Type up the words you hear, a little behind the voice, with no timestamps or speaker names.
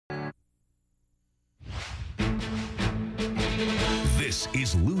This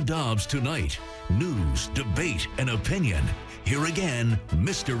is Lou Dobbs Tonight. News, debate, and opinion. Here again,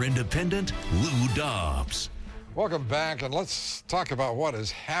 Mr. Independent, Lou Dobbs. Welcome back, and let's talk about what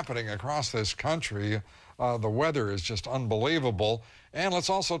is happening across this country. The weather is just unbelievable. And let's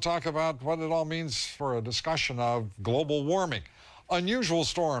also talk about what it all means for a discussion of global warming. Unusual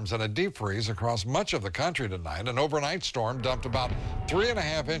storms and a deep freeze across much of the country tonight. An overnight storm dumped about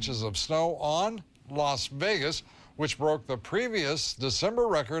 3.5 inches of snow on Las Vegas, which broke the previous December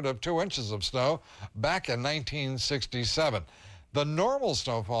record of 2 inches of snow back in 1967. The normal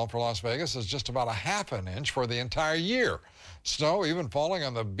snowfall for Las Vegas is just about 1/2 inch for the entire year. Snow even falling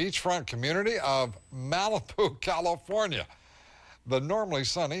on the beachfront community of Malibu, California. The normally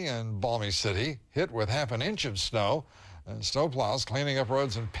sunny and balmy city hit with 1/2 inch of snow, and snowplows cleaning up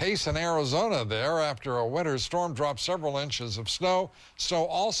roads in Payson, Arizona there after a winter storm dropped several inches of snow. Snow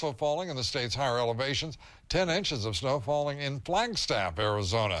also falling in the state's higher elevations, 10 inches of snow falling in Flagstaff,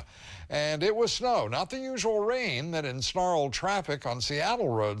 Arizona. And it was snow, not the usual rain that ensnarled traffic on Seattle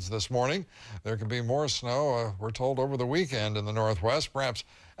roads this morning. There could be more snow, we're told, over the weekend in the Northwest. Perhaps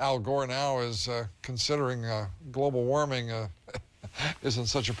Al Gore now is considering global warming isn't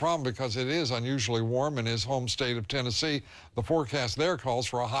such a problem because it is unusually warm in his home state of Tennessee. The forecast there calls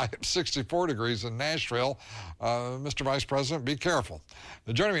for a high of 64 degrees in Nashville. Mr. Vice President, be careful.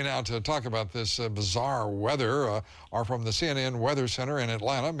 Joining me now to talk about this bizarre weather are from the CNN Weather Center in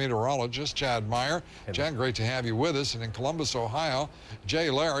Atlanta, meteorologist Chad Meyer. Chad, great to have you with us. And in Columbus, Ohio, Jay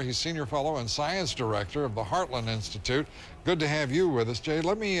Lehr, he's Senior Fellow and Science Director of the Heartland Institute. Good to have you with us, Jay.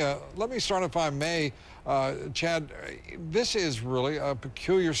 Let me start, if I may. Chad, this is really a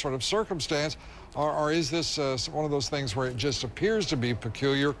peculiar sort of circumstance, or is this one of those things where it just appears to be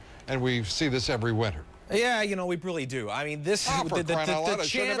peculiar and we see this every winter? Yeah, you know, we really do. I mean, this no,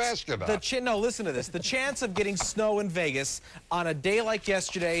 listen to this. The chance of getting snow in Vegas on a day like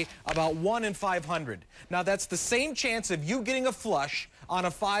yesterday, about 1 in 500. Now, that's the same chance of you getting a flush on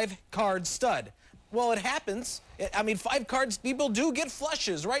a 5-card stud. Well, it happens. I mean, 5 cards, people do get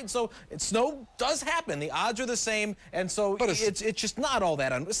flushes, right? So snow does happen. The odds are the same, and so it's just not all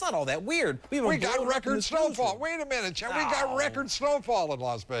that. It's not all that weird. We got record snowfall. Wait a minute, Chad. We got record snowfall in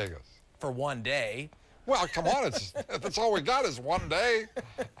Las Vegas for one day. Well, come on, that's all we got is one day.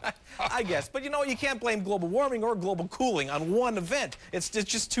 I guess, but you know, you can't blame global warming or global cooling on one event. It's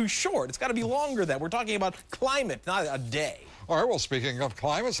just too short. It's got to be longer than that. We're talking about climate, not a day. All right, well, speaking of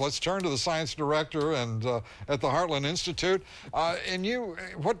climates, let's turn to the science director and at the Heartland Institute. And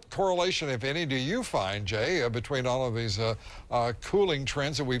what correlation, if any, do you find, Jay, between all of these cooling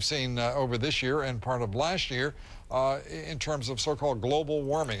trends that we've seen over this year and part of last year in terms of so-called global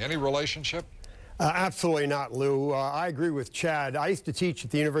warming? Any relationship? Absolutely not, Lou. I agree with Chad. I used to teach at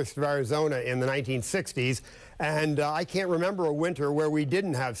the University of Arizona in the 1960s, and I can't remember a winter where we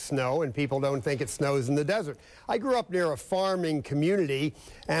didn't have snow, and people don't think it snows in the desert. I grew up near a farming community,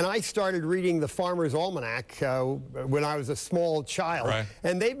 and I started reading the Farmer's Almanac when I was a small child. Right.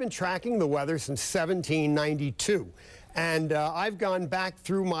 And they've been tracking the weather since 1792. And I've gone back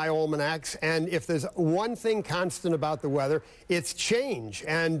through my almanacs, and if there's one thing constant about the weather, it's change.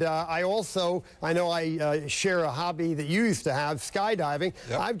 And I know I share a hobby that you used to have, skydiving.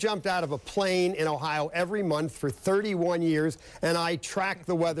 Yep. I've jumped out of a plane in Ohio every month for 31 years, and I track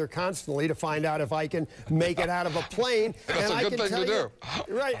the weather constantly to find out if I can make it out of a plane. That's a good thing to do.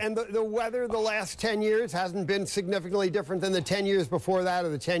 Right, and the weather the last 10 years hasn't been significantly different than the 10 years before that or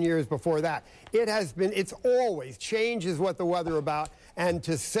the 10 years before that. It's always change is what the weather about, and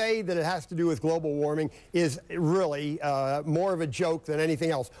to say that it has to do with global warming is really more of a joke than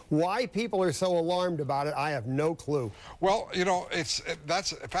anything else. Why people are so alarmed about it, I have no clue. Well, you know,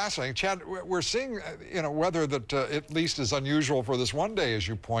 that's fascinating. Chad, we're seeing, weather that at least is unusual for this one day, as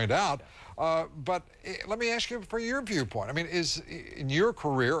you point out. But let me ask you for your viewpoint. I mean, in your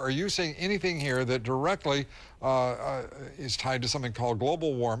career, are you seeing anything here that directly is tied to something called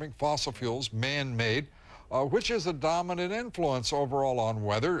global warming, fossil fuels, man-made? Which is the dominant influence overall on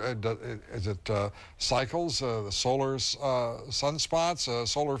weather? Is it cycles, the solar sunspots,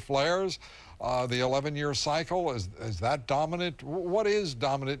 solar flares, the 11-year cycle? Is that dominant? What is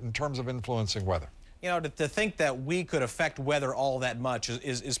dominant in terms of influencing weather? You know, to think that we could affect weather all that much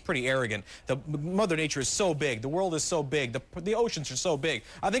is pretty arrogant. Mother Nature is so big. The world is so big. The oceans are so big.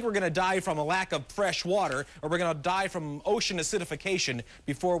 I think we're going to die from a lack of fresh water, or we're going to die from ocean acidification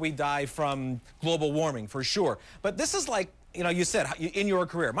before we die from global warming, for sure. But this is like, you know, you said in your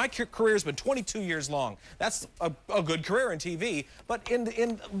career. My career has been 22 years long. That's a good career in TV. But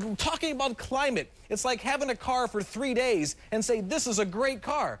in talking about climate, it's like having a car for 3 days and say, this is a great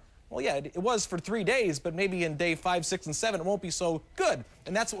car. Well, yeah, it was for 3 days, but maybe in day 5, 6, and 7, it won't be so good.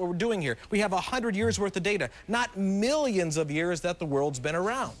 And that's what we're doing here. We have 100 years worth of data, not millions of years that the world's been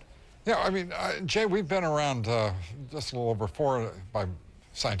around. Yeah, I mean, Jay, we've been around just a little over by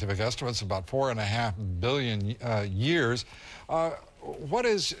scientific estimates, about 4.5 billion years. What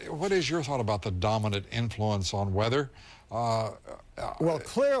is your thought about the dominant influence on weather? Well,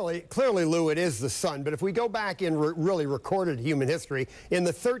 clearly, Lou, it is the sun. But if we go back in really recorded human history, in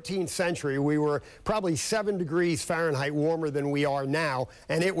the 13th century, we were probably 7 degrees Fahrenheit warmer than we are now,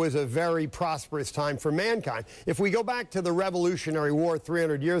 and it was a very prosperous time for mankind. If we go back to the Revolutionary War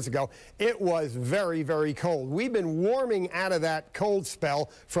 300 years ago, it was very, very cold. We've been warming out of that cold spell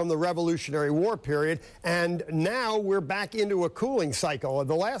from the Revolutionary War period, and now we're back into a cooling cycle.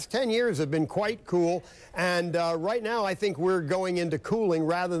 The last 10 years have been quite cool, and right now I think we're going into cooling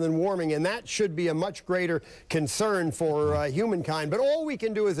rather than warming, and that should be a much greater concern for humankind. But all we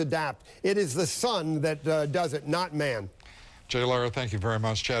can do is adapt. It is the sun that does it, not man. Jay Lehr, thank you very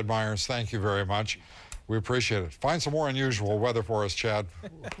much. Chad Myers, thank you very much. We appreciate it. Find some more unusual weather for us, Chad.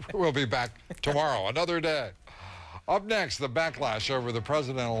 We'll be back tomorrow, another day. Up next, the backlash over the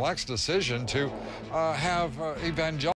president-elect's decision to have evangelical